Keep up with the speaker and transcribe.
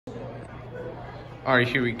All right,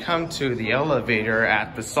 here we come to the elevator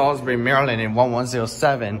at the Salisbury, Maryland in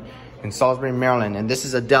 1107 in Salisbury, Maryland. And this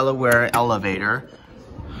is a Delaware elevator.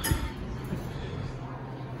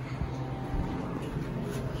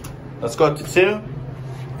 Let's go to 2.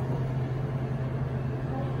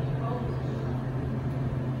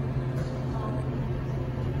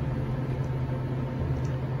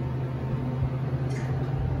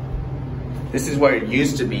 This is what it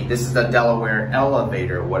used to be. This is the Delaware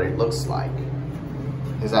elevator, what it looks like.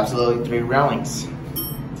 There's absolutely 3 railings.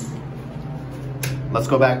 Let's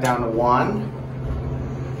go back down to 1.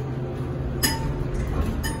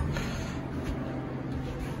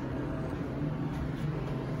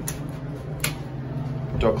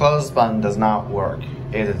 Door close button does not work.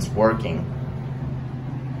 It is working.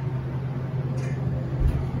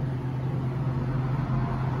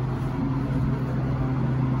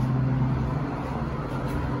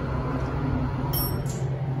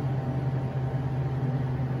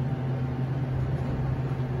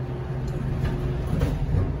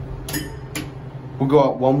 We'll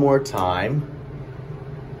go up one more time.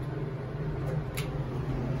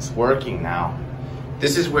 It's working now.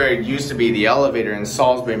 This is where it used to be the elevator in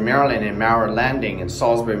Salisbury, Maryland, in Maurer Landing in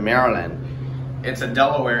Salisbury, Maryland. It's a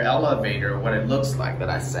Delaware elevator, what it looks like that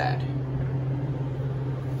I said.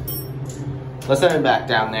 Let's head back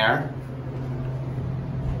down there.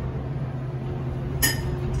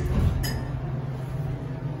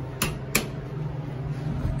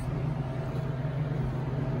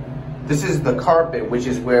 This is the carpet, which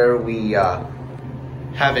is where we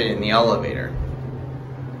have it in the elevator.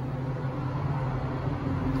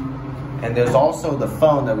 And there's also the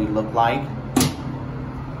phone that we look like.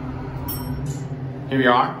 Here we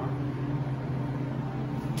are.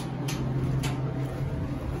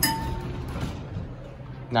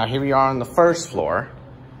 Now here we are on the first floor.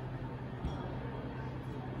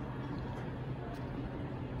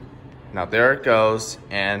 Now there it goes,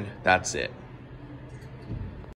 and that's it.